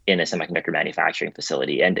day in a semiconductor manufacturing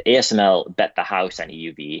facility. And ASML bet the house on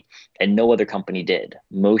EUV, and no other company did.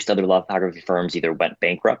 Most other lithography firms either went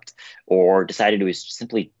bankrupt or decided it was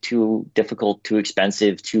simply too difficult, too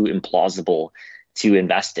expensive, too implausible to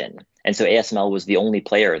invest in. And so ASML was the only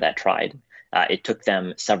player that tried. It took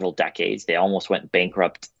them several decades. They almost went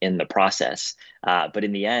bankrupt in the process. But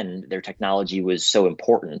in the end, their technology was so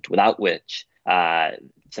important, without which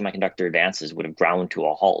semiconductor advances would have ground to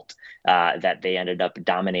a halt, that they ended up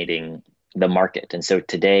dominating the market. And so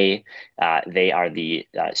today, they are the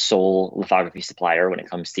sole lithography supplier when it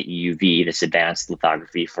comes to EUV, this advanced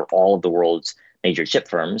lithography for all of the world's major chip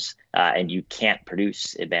firms. And you can't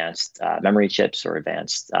produce advanced memory chips or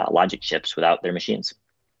advanced logic chips without their machines.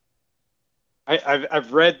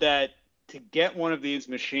 I've read that to get one of these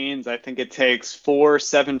machines, I think it takes 4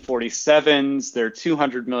 747s. They're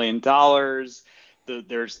 $200 million.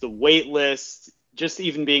 There's the wait list. Just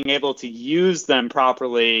even being able to use them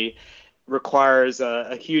properly requires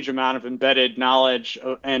a huge amount of embedded knowledge.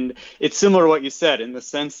 And it's similar to what you said in the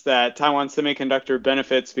sense that Taiwan Semiconductor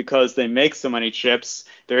benefits because they make so many chips.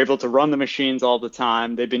 They're able to run the machines all the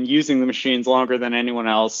time. They've been using the machines longer than anyone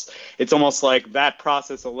else. It's almost like that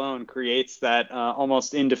process alone creates that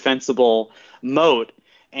almost indefensible moat.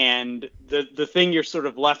 And the thing you're sort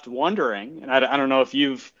of left wondering, and I don't know if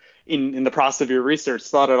you've in the process of your research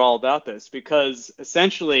thought at all about this, because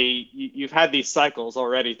essentially you've had these cycles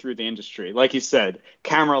already through the industry. Like you said,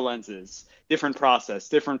 camera lenses, different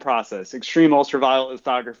process, extreme ultraviolet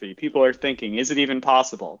lithography. People are thinking, is it even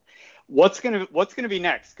possible? What's gonna be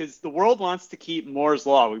next? Because the world wants to keep Moore's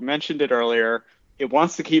law. We mentioned it earlier. It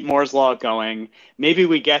wants to keep Moore's law going. Maybe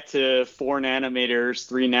we get to 4 nanometers,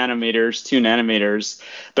 3 nanometers, 2 nanometers,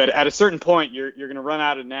 but at a certain point, you're going to run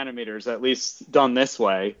out of nanometers, at least done this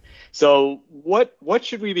way. So what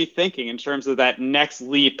should we be thinking in terms of that next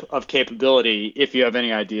leap of capability, if you have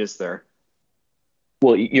any ideas there?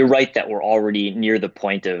 Well, you're right that we're already near the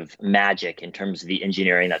point of magic in terms of the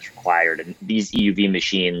engineering that's required. And these EUV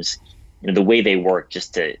machines, the way they work,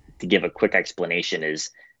 just to give a quick explanation,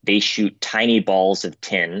 is they shoot tiny balls of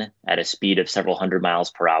tin at a speed of several hundred miles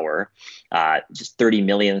per hour, just 30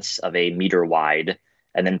 millionths of a meter wide,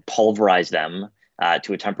 and then pulverize them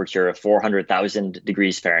to a temperature of 400,000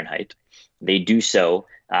 degrees Fahrenheit. They do so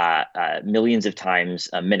millions of times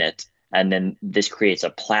a minute, and then this creates a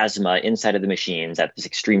plasma inside of the machines at this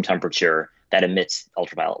extreme temperature that emits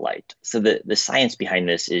ultraviolet light. So the science behind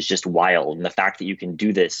this is just wild, and the fact that you can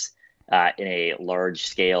do this in a large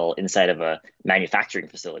scale inside of a manufacturing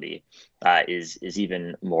facility is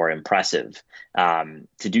even more impressive.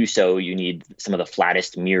 To do so, you need some of the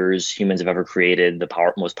flattest mirrors humans have ever created,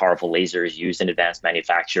 the most powerful lasers used in advanced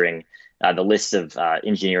manufacturing. The list of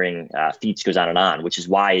engineering feats goes on, which is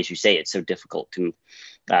why, as you say, it's so difficult to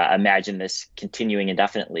imagine this continuing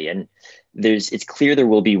indefinitely. And it's clear there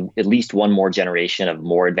will be at least one more generation of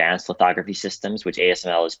more advanced lithography systems, which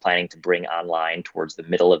ASML is planning to bring online towards the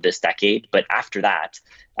middle of this decade. But after that,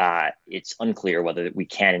 it's unclear whether we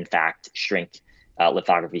can, in fact, shrink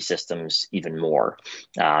lithography systems even more.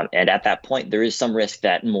 And at that point, there is some risk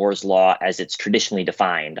that Moore's law, as it's traditionally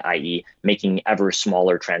defined, i.e. making ever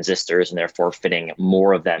smaller transistors and therefore fitting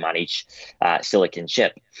more of them on each silicon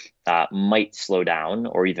chip, might slow down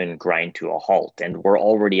or even grind to a halt. And we're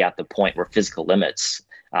already at the point where physical limits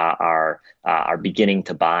are beginning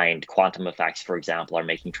to bind. Quantum effects, for example, are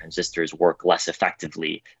making transistors work less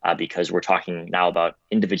effectively because we're talking now about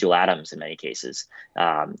individual atoms in many cases,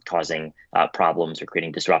 causing problems or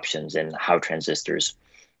creating disruptions in how transistors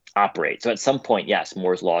operate. So at some point, yes,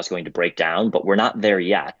 Moore's law is going to break down, but we're not there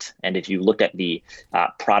yet. And if you look at the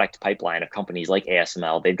product pipeline of companies like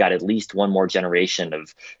ASML, they've got at least one more generation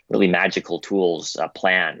of really magical tools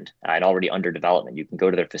planned and already under development. You can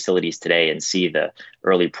go to their facilities today and see the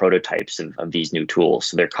early prototypes of these new tools.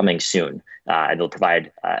 So they're coming soon, and they'll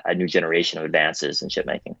provide a new generation of advances in chip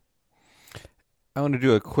making. I want to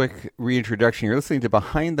do a quick reintroduction. You're listening to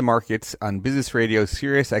Behind the Markets on Business Radio,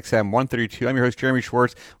 Sirius XM 132. I'm your host, Jeremy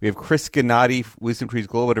Schwartz. We have Chris Gennady, WisdomTree's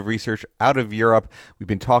Global Head of Research out of Europe. We've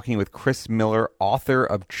been talking with Chris Miller, author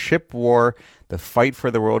of Chip War, The Fight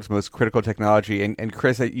for the World's Most Critical Technology. And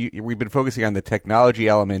Chris, we've been focusing on the technology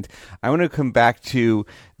element. I want to come back to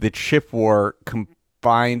the Chip War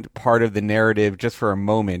combined part of the narrative just for a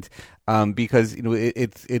moment. Because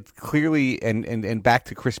it's clearly and back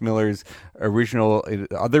to Chris Miller's original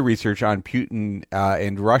other research on Putin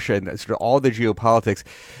and Russia and sort of all the geopolitics.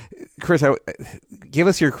 Chris, give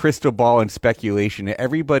us your crystal ball and speculation.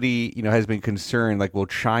 Everybody has been concerned, like, will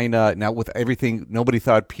China, now with everything, nobody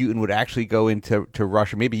thought Putin would actually go into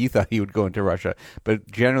Russia. Maybe you thought he would go into Russia, but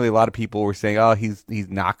generally a lot of people were saying, oh, he's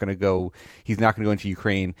not going to go into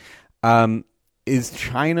Ukraine. Is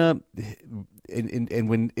China? And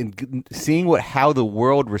when seeing how the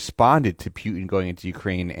world responded to Putin going into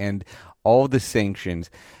Ukraine and all the sanctions,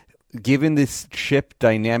 given this chip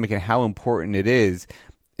dynamic and how important it is,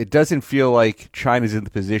 it doesn't feel like China's in the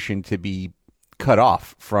position to be cut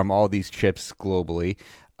off from all these chips globally.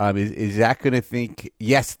 Is that going to think,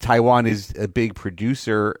 yes, Taiwan is a big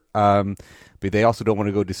producer, but they also don't want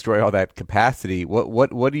to go destroy all that capacity.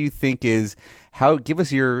 What do you think is, give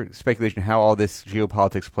us your speculation how all this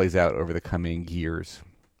geopolitics plays out over the coming years?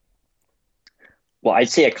 Well, I'd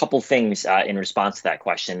say a couple things in response to that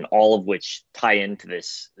question, all of which tie into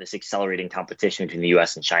this accelerating competition between the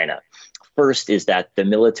U.S. and China. First is that the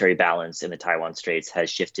military balance in the Taiwan Straits has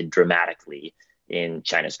shifted dramatically in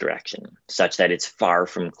China's direction, such that it's far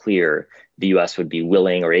from clear the U.S. would be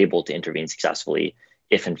willing or able to intervene successfully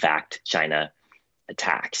if, in fact, China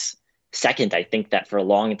attacks. Second, I think that for a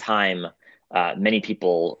long time, many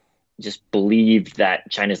people just believed that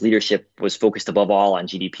China's leadership was focused above all on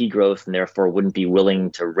GDP growth and therefore wouldn't be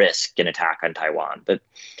willing to risk an attack on Taiwan. But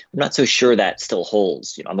I'm not so sure that still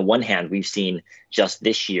holds. On the one hand, we've seen just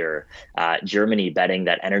this year Germany betting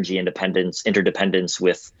that energy interdependence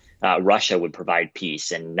with Russia would provide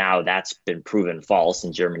peace. And now that's been proven false,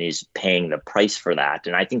 and Germany's paying the price for that.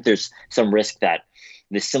 And I think there's some risk that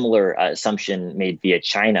the similar assumption made via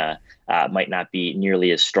China might not be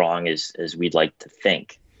nearly as strong as we'd like to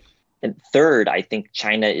think. And third, I think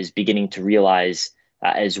China is beginning to realize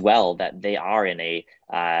as well that they are in a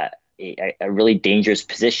really dangerous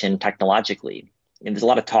position technologically. And there's a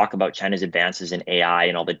lot of talk about China's advances in AI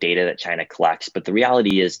and all the data that China collects. But the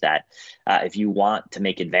reality is that if you want to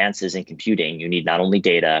make advances in computing, you need not only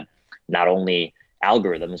data, not only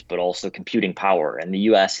algorithms, but also computing power. And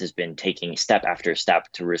the US has been taking step after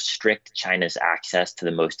step to restrict China's access to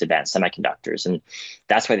the most advanced semiconductors. And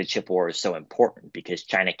that's why the chip war is so important, because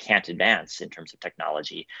China can't advance in terms of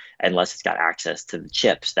technology unless it's got access to the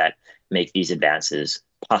chips that make these advances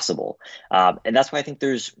possible. And that's why I think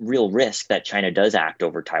there's real risk that China does act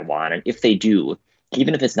over Taiwan. And if they do,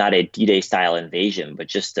 even if it's not a D-Day style invasion, but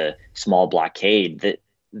just a small blockade, the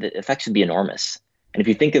effects would be enormous. And if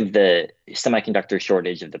you think of the semiconductor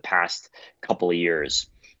shortage of the past couple of years,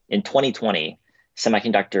 in 2020,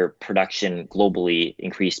 semiconductor production globally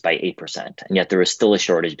increased by 8%, and yet there was still a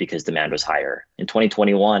shortage because demand was higher. In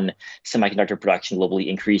 2021, semiconductor production globally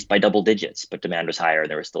increased by double digits, but demand was higher and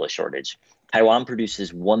there was still a shortage. Taiwan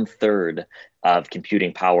produces 1/3 of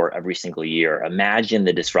computing power every single year. Imagine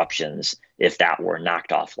the disruptions if that were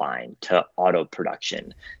knocked offline to auto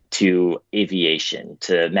production, to aviation,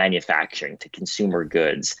 to manufacturing, to consumer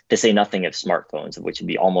goods, to say nothing of smartphones, of which would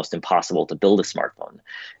be almost impossible to build a smartphone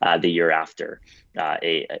the year after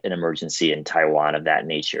an emergency in Taiwan of that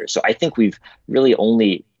nature. So I think we've really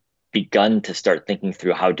only begun to start thinking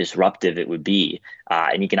through how disruptive it would be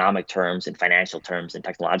in economic terms, in financial terms, in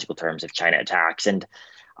technological terms if China attacks. And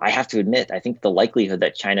I have to admit, I think the likelihood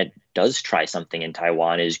that China does try something in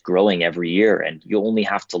Taiwan is growing every year. And you only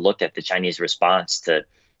have to look at the Chinese response to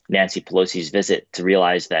Nancy Pelosi's visit to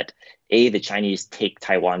realize that A, the Chinese take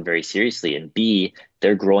Taiwan very seriously, and B,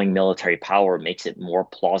 their growing military power makes it more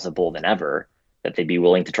plausible than ever that they'd be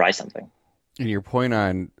willing to try something. And your point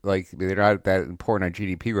on, like, they're not that important on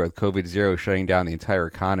GDP growth, COVID-0 shutting down the entire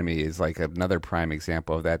economy is like another prime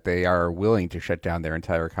example of that. They are willing to shut down their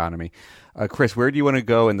entire economy. Chris, where do you want to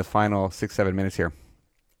go in the final 6-7 minutes here,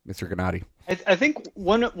 Mr. Gennady? I think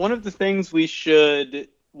one of the things we should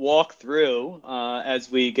walk through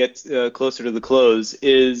as we get closer to the close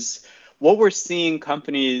is what we're seeing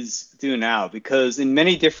companies do now, because in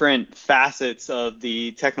many different facets of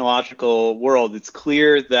the technological world, it's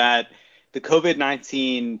clear that the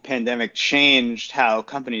COVID-19 pandemic changed how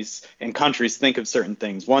companies and countries think of certain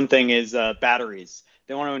things. One thing is batteries.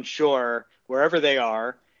 They want to ensure wherever they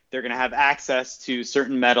are, they're going to have access to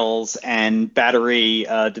certain metals and battery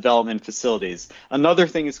development facilities. Another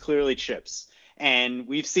thing is clearly chips. And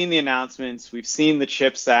we've seen the announcements, we've seen the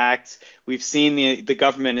CHIPS Act, we've seen the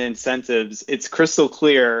government incentives. It's crystal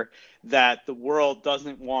clear that the world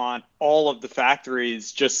doesn't want all of the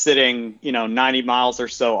factories just sitting, 90 miles or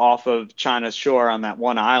so off of China's shore on that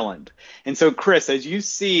one island. And so, Chris, as you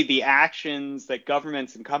see the actions that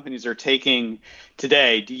governments and companies are taking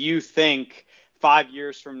today, do you think 5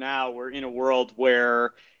 years from now we're in a world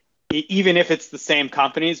where, even if it's the same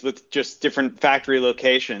companies with just different factory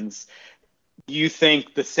locations, do you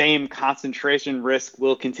think the same concentration risk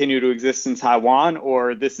will continue to exist in Taiwan,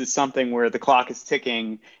 or this is something where the clock is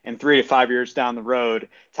ticking and 3 to 5 years down the road,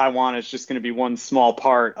 Taiwan is just going to be one small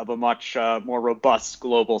part of a much more robust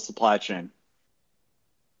global supply chain?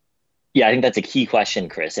 Yeah, I think that's a key question,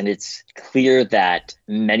 Chris. And it's clear that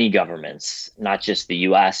many governments, not just the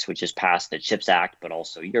US, which has passed the CHIPS Act, but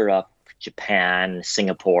also Europe, Japan,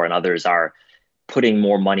 Singapore, and others are putting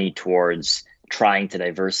more money towards trying to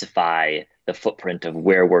diversify the footprint of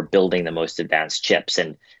where we're building the most advanced chips.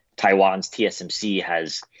 And Taiwan's TSMC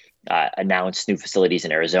has announced new facilities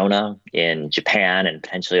in Arizona, in Japan, and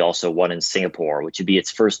potentially also one in Singapore, which would be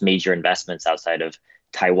its first major investments outside of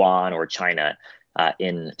Taiwan or China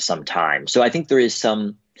in some time. So I think there is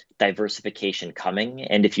some diversification coming.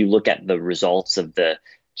 And if you look at the results of the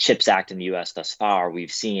CHIPS Act in the US thus far,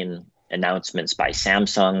 we've seen announcements by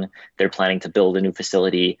Samsung. They're planning to build a new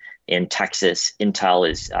facility in Texas. Intel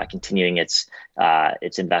is continuing its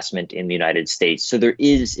investment in the United States. So there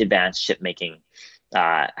is advanced chip making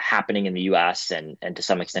happening in the US and to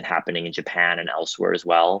some extent happening in Japan and elsewhere as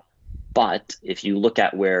well. But if you look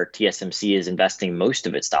at where TSMC is investing most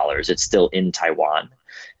of its dollars, it's still in Taiwan.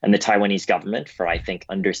 And the Taiwanese government, for I think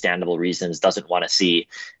understandable reasons, doesn't want to see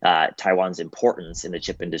Taiwan's importance in the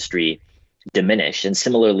chip industry diminish. And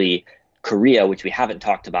similarly, Korea, which we haven't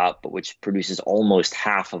talked about, but which produces almost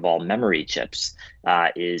half of all memory chips,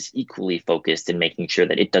 is equally focused in making sure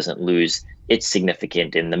that it doesn't lose its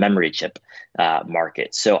significance in the memory chip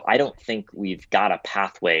market. So I don't think we've got a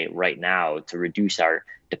pathway right now to reduce our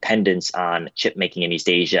dependence on chip making in East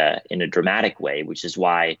Asia in a dramatic way, which is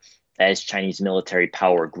why as Chinese military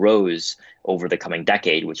power grows over the coming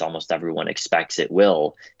decade, which almost everyone expects it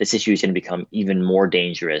will, this issue is going to become even more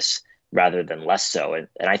dangerous rather than less so. And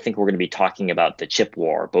I think we're going to be talking about the chip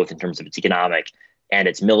war, both in terms of its economic and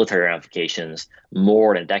its military ramifications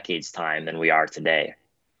more in a decade's time than we are today.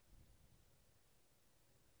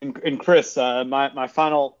 And Chris, my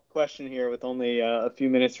final question here with only a few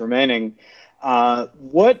minutes remaining.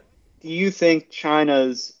 What do you think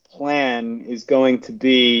China's plan is going to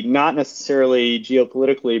be, not necessarily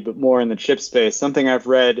geopolitically, but more in the chip space? Something I've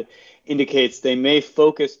read indicates they may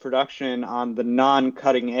focus production on the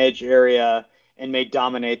non-cutting edge area and may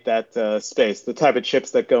dominate that space, the type of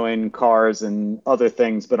chips that go in cars and other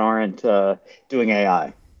things but aren't doing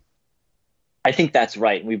AI. I think that's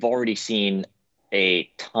right. We've already seen a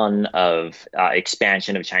ton of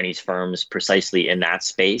expansion of Chinese firms precisely in that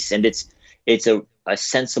space. And it's a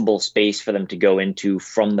sensible space for them to go into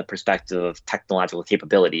from the perspective of technological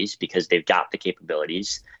capabilities, because they've got the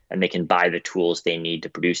capabilities and they can buy the tools they need to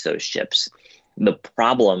produce those chips. The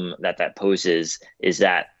problem that poses is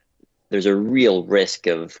that there's a real risk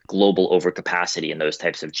of global overcapacity in those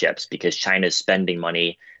types of chips, because China is spending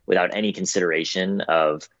money without any consideration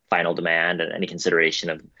of final demand and any consideration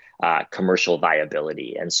of commercial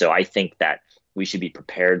viability. And so I think that we should be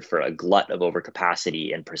prepared for a glut of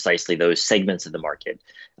overcapacity in precisely those segments of the market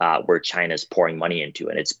where China is pouring money into.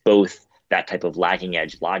 And it's both that type of lagging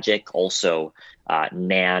edge logic. Also,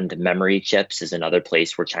 NAND memory chips is another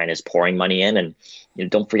place where China is pouring money in. And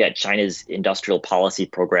don't forget, China's industrial policy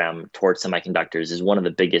program towards semiconductors is one of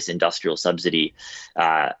the biggest industrial subsidy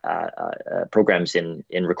programs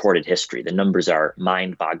in recorded history. The numbers are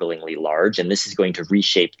mind-bogglingly large, and this is going to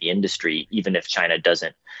reshape the industry, even if China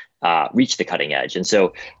doesn't reach the cutting edge. And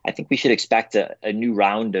so I think we should expect a new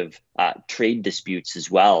round of trade disputes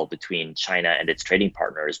as well between China and its trading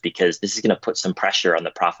partners, because this is going to put some pressure on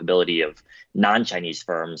the profitability of non-Chinese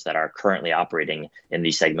firms that are currently operating in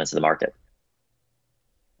these segments of the market.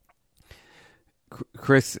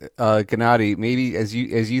 Chris Gennady, maybe as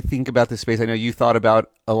you think about this space, I know you thought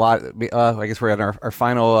about a lot. I guess we're at our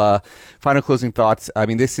final closing thoughts. I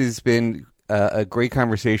mean, this has been a great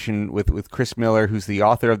conversation with Chris Miller, who's the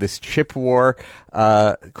author of this Chip War.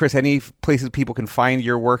 Chris, any places people can find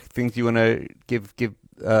your work? Things you want to give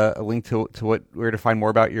a link to where to find more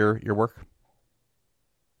about your work?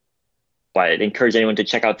 Well, I'd encourage anyone to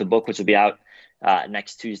check out the book, which will be out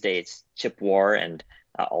next Tuesday. It's Chip War, and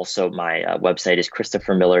also my website is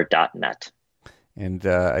christophermiller.net. And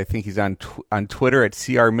I think he's on Twitter at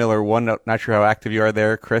CRMiller1. Not sure how active you are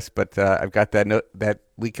there, Chris, but I've got that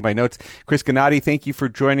link in my notes. Chris Gennady, thank you for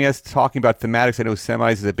joining us, talking about thematics. I know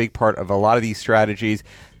semis is a big part of a lot of these strategies.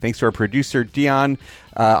 Thanks to our producer, Dion,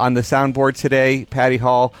 on the soundboard today, Patty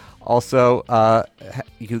Hall. Also,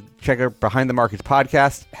 you can check out Behind the Markets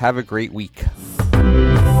podcast. Have a great week.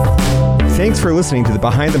 Thanks for listening to the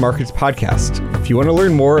Behind the Markets podcast. If you want to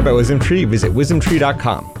learn more about WisdomTree, visit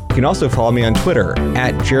wisdomtree.com. You can also follow me on Twitter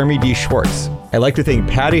at Jeremy D. Schwartz. I'd like to thank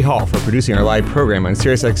Patty Hall for producing our live program on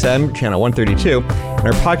SiriusXM channel 132, and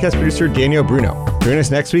our podcast producer, Daniel Bruno. Join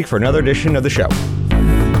us next week for another edition of the show.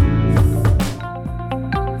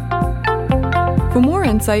 For more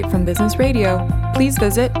insight from Business Radio, please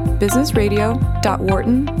visit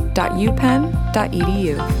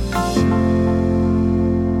businessradio.wharton.upenn.edu.